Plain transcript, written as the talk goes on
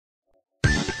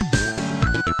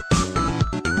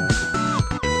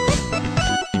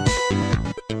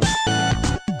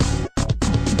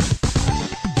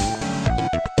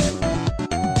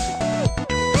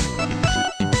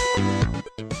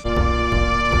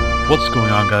What's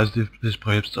going on, guys? This is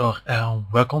ProHipStar and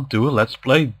welcome to Let's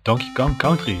Play Donkey Kong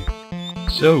Country.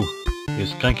 So,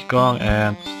 here's Cranky Kong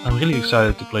and I'm really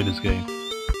excited to play this game.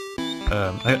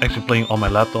 I'm actually playing on my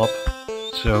laptop,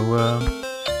 so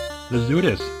let's do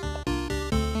this.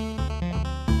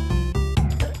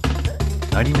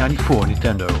 1994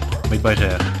 Nintendo, made by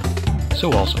Rare.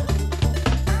 So awesome.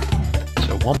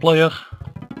 So one player.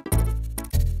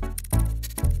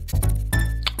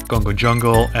 Kongo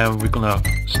Jungle, and we're gonna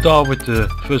start with the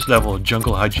first level,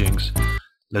 Jungle Hijinks.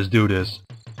 Let's do this.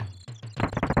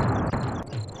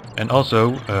 And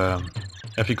also,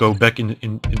 if you go back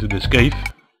into this cave,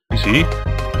 you see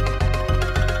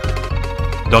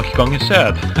Donkey Kong is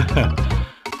sad.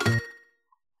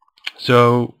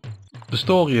 So the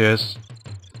story is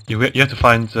you have to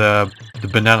find the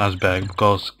bananas back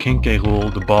because King K.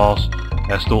 Rool, the boss,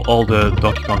 has stole all the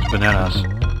Donkey Kong's bananas.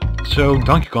 So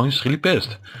Donkey Kong is really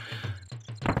pissed.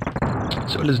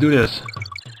 So let's do this.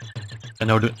 I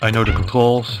know the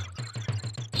controls.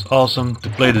 It's awesome to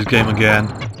play this game again.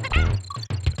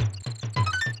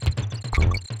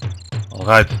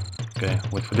 Alright. Okay,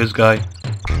 wait for this guy.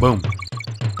 Boom.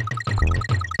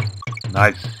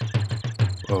 Nice.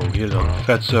 Oh, here's our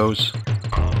fatsos.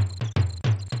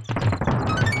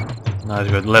 Nice,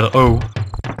 we got the letter O.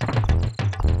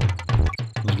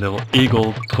 This little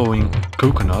eagle throwing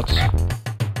coconuts.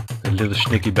 The little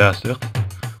sneaky bastard.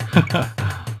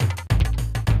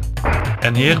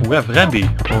 And here we have Rambi,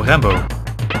 or Rambo.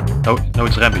 No,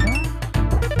 it's Rambi.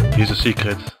 Here's a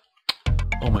secret.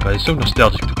 Oh my god, it's so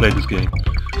nostalgic to play this game.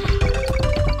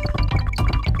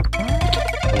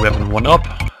 We have one up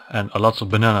and lots of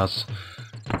bananas.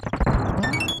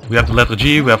 We have the letter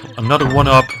G, we have another one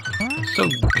up. So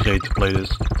great to play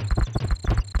this.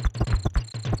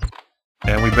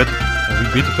 And we beat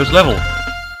the first level.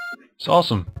 It's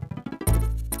awesome.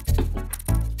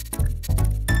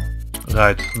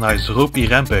 Right, nice, Rupee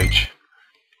Rampage.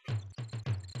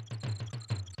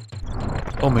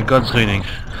 Oh my god, it's raining.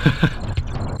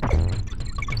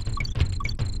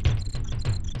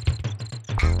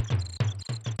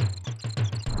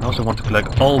 I also want to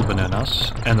collect all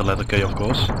bananas, and the letter K of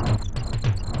course.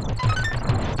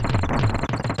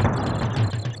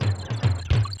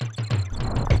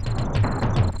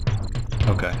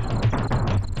 Okay.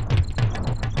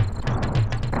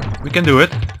 We can do it.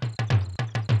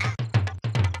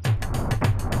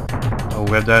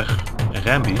 We have there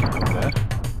Rambi over there.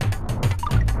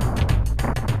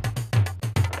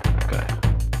 Okay.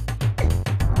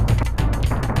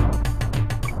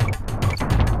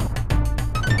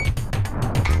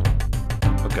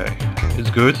 Okay, it's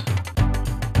good.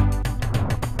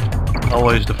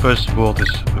 Always the first world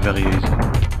is very easy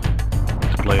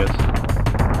to play it.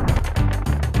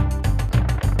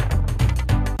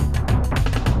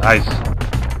 Nice.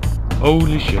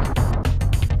 Holy shit.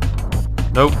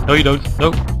 No, no you don't.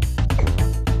 No.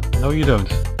 No you don't.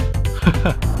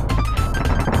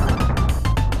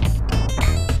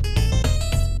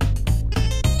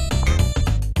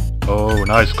 Oh,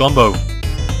 nice combo.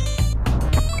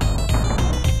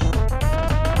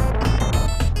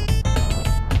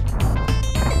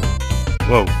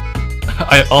 Whoa.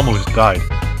 I almost died.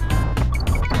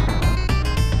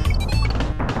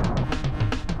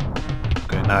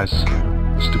 Okay, nice.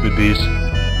 Stupid bees.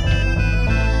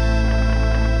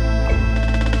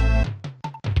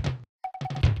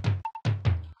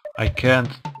 I can't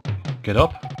get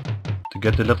up to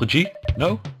get the letter G?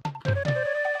 No?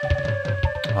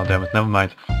 Oh damn it, never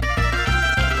mind.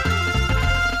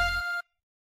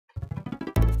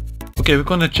 Okay, we're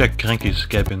gonna check Cranky's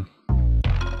cabin.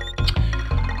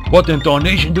 What in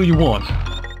tarnation do you want?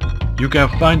 You can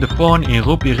find the fun in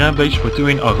Rupee Rampage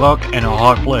between a rock and a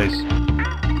hard place.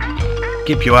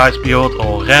 Keep your eyes peeled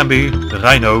or Rambi, the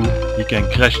rhino, he can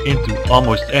crash into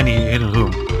almost any hidden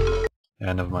room.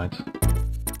 Yeah, never mind.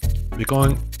 We're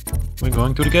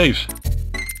going to the caves.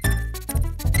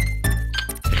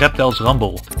 Reptiles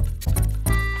rumble.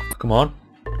 Come on.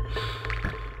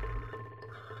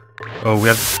 Oh, we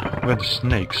have the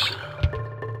snakes.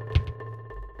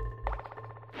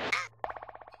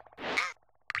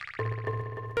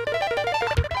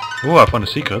 Oh, I found a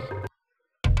secret.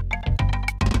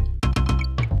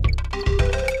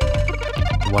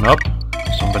 One up,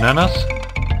 some bananas.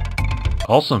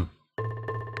 Awesome.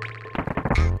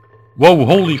 Whoa,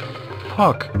 holy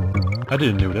fuck! I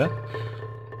didn't know that.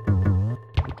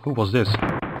 Who was this?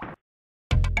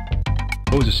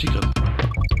 What was the secret?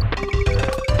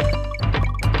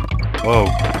 Whoa.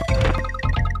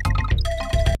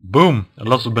 Boom!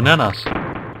 Lots of bananas.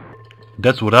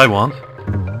 That's what I want.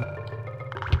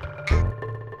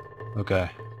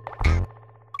 Okay.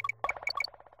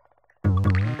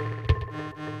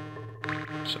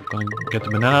 So I'm gonna get the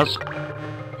bananas.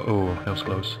 Oh, that was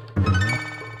close.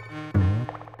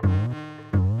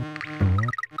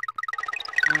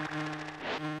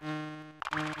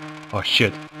 Oh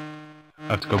shit.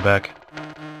 I have to go back.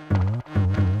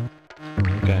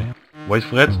 Okay. Wait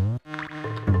for it.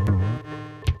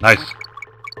 Nice.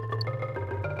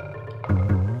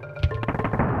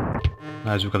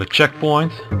 Nice, we got a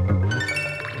checkpoint.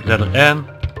 Letter N.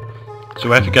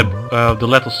 So if you get the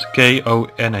letters K, O,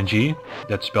 N and G,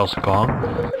 that spells Kong,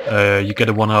 you get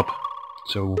a 1-up.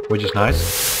 So, which is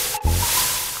nice.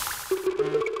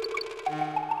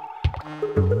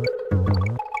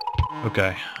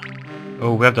 Okay.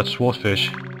 Oh, we have that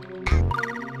swordfish.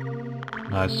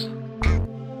 Nice.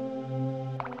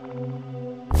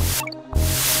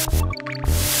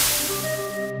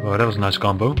 Oh, that was a nice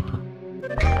combo.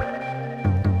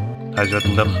 Nice, we have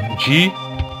the letter G.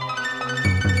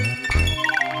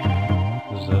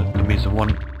 That means the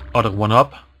other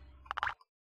 1-up.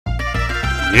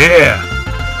 Yeah!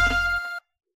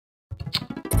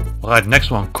 Alright,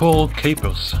 next one, coral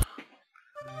capers.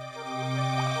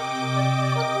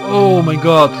 Oh my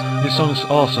god, this song is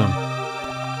awesome.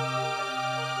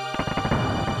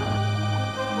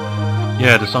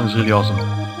 Yeah, the song is really awesome.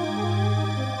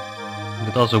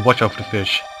 But also watch out for the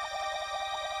fish.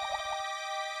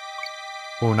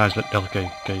 Oh nice,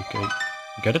 okay.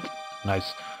 Get it?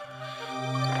 Nice.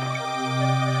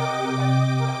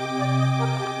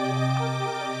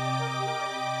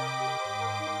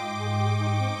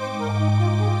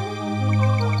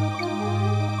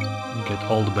 Get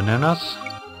all the bananas.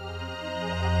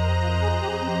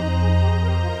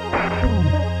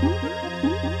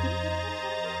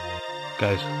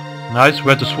 Guys, nice, we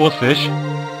had the swordfish.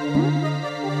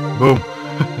 Boom.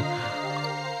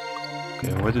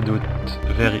 Okay, we have to do it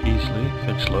very easily,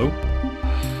 very slow.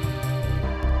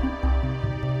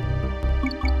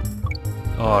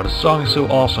 Oh, the song is so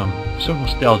awesome, so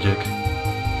nostalgic.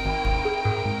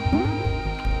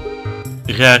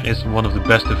 Rare is one of the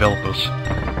best developers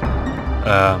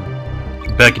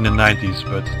back in the 90s,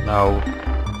 but now,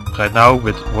 right now,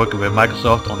 with working with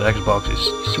Microsoft on the Xbox, is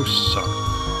so sucked.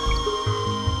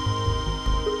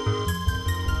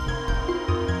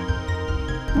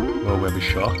 Oh, we have a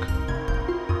shark.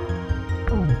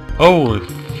 Holy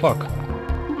fuck!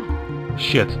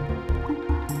 Shit!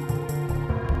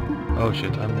 Oh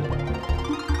shit!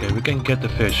 Okay, we can get the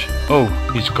fish. Oh,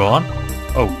 he's gone.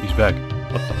 Oh, he's back.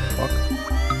 What the fuck?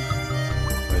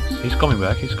 Wait, he's coming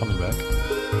back. He's coming back.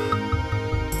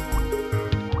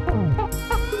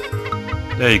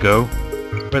 There you go.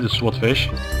 Where's the swordfish?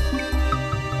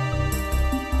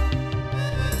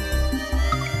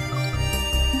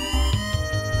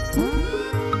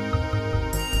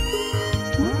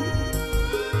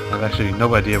 I have actually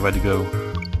no idea where to go.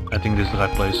 I think this is the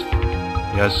right place.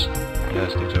 Yes,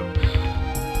 yes, I think so.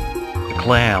 The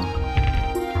clam.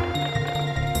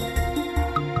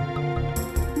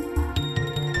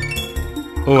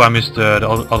 Oh, I missed the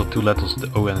other two letters, the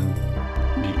O and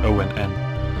N.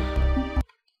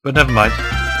 But never mind.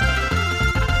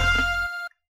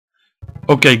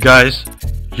 Okay guys,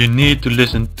 you need to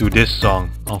listen to this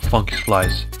song on Funky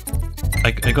Splice.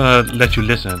 I'm gonna let you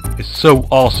listen. It's so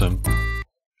awesome.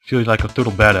 Feel like a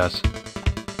total badass.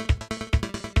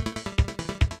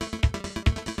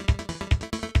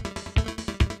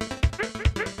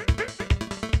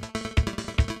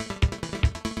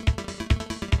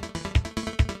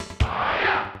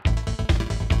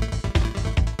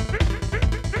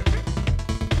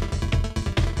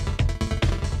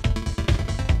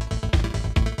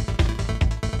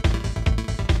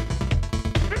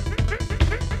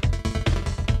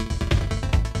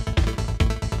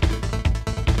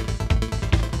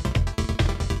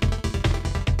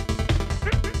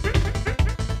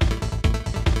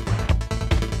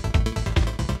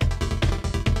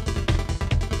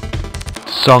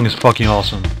 Song is fucking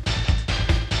awesome.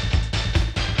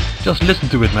 Just listen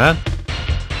to it, man.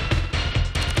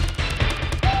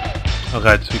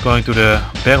 Alright, we're going to the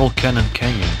Barrel Cannon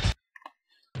Canyon.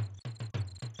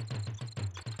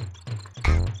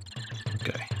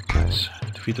 Okay, nice.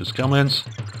 Defeat those gremlins.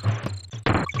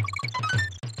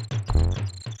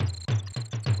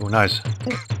 Oh, nice.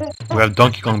 We have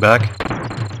Donkey Kong back.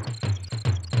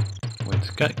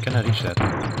 Wait, can I reach that?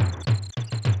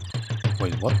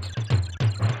 Wait, what?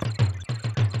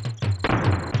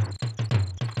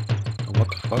 What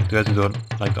the fuck? Do I have to do it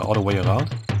like the other way around?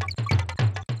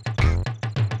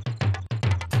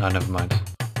 No, never mind.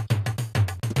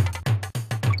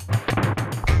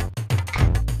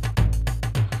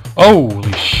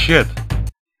 Holy shit!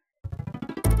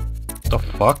 The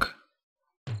fuck?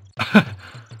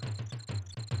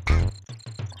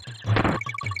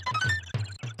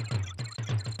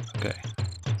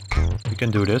 can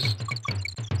do this.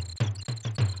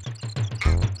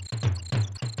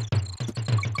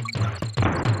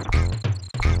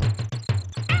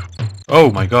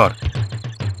 Oh my god.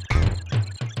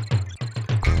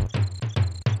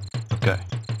 Okay.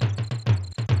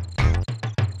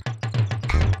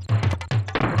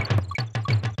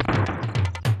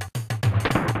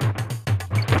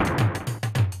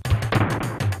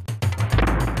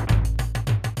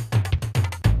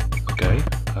 Okay.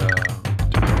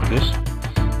 This.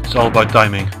 It's all about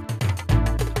timing.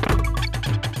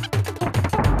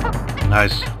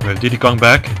 Nice. We have Diddy Kong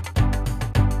back.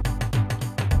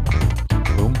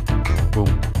 Boom.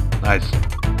 Boom. Nice.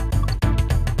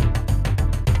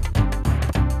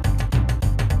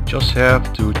 Just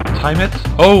have to time it.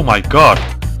 Oh my god!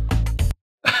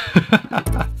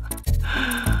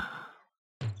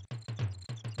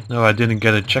 No, I didn't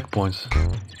get a checkpoint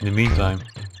in the meantime.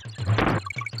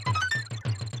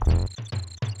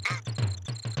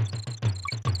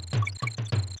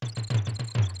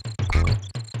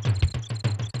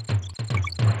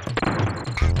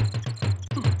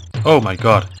 Oh my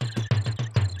god.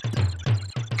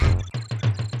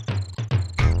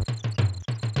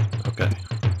 Okay.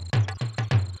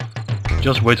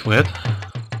 Just wait for it.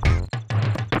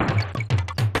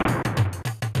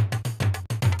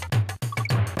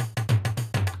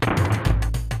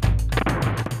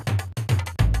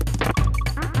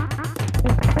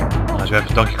 Nice, we have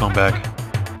the Donkey Kong back.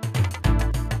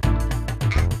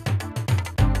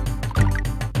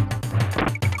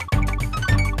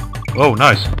 Oh,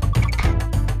 nice.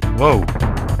 Whoa.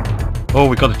 Oh,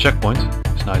 we got a checkpoint.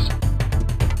 It's nice.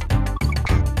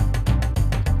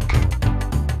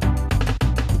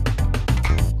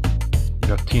 You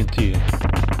have TNT.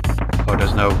 Oh,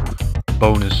 there's no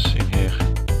bonus in here.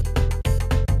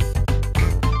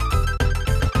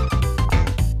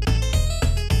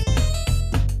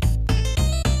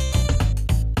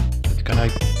 But can I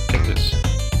get this?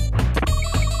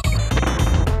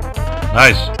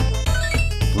 Nice.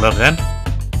 Letter N.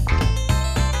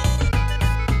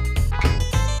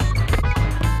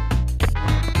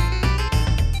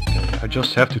 I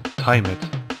just have to time it.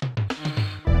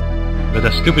 But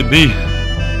that stupid bee.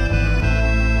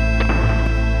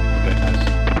 Okay, nice.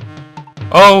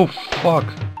 Oh fuck!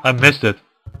 I missed it.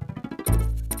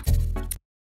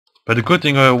 But the good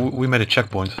thing we made a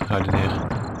checkpoint out in here.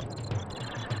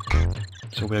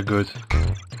 So we're good.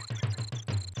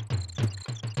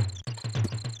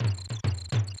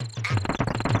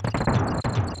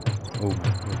 Oh,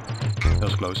 that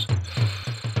was close.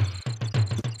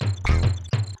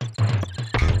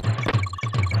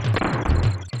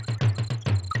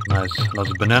 Nice, lots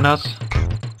of bananas.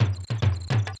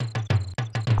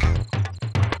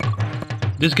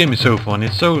 This game is so fun,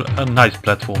 it's so a nice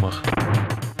platformer.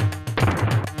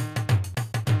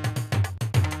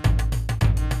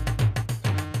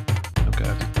 Okay, I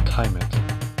have to time it.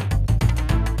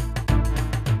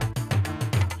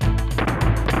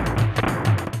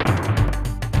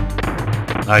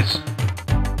 Nice.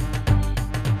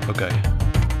 Okay.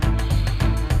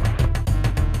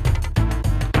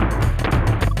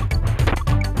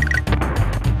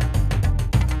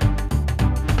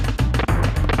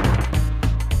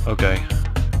 Okay.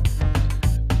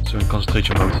 So in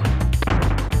concentration mode.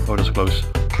 Oh, that's close.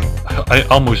 I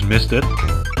almost missed it.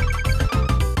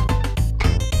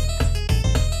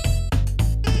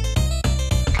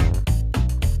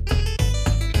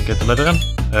 Can I get the letter N?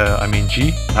 I mean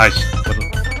G. Nice.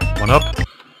 One up.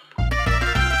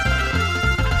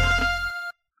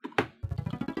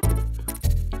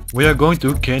 We are going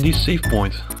to Candy's save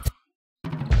point.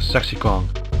 Sexy Kong.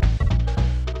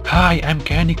 Hi, I'm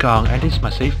Candy Kong and this is my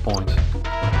save point.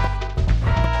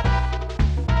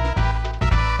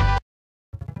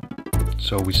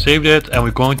 So we saved it and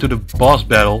we're going to the boss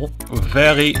battle.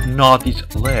 Very Naughty's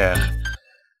lair.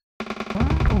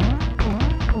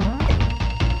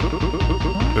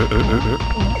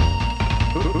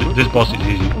 This boss is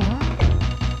easy.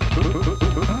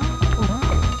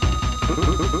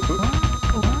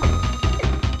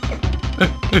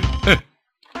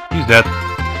 He's dead.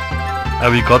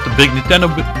 And we got the big Nintendo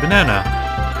banana.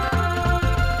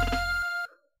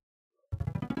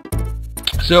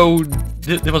 So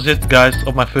this was it, guys,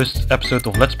 of my first episode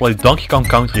of Let's Play Donkey Kong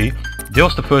Country. This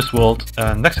was the first world.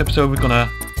 Next episode we're gonna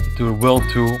do World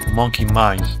 2 Monkey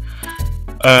Mines.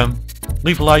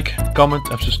 Leave a like, comment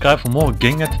and subscribe for more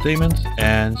gaming entertainment,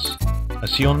 and I'll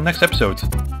see you on the next episode.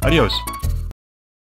 Adios.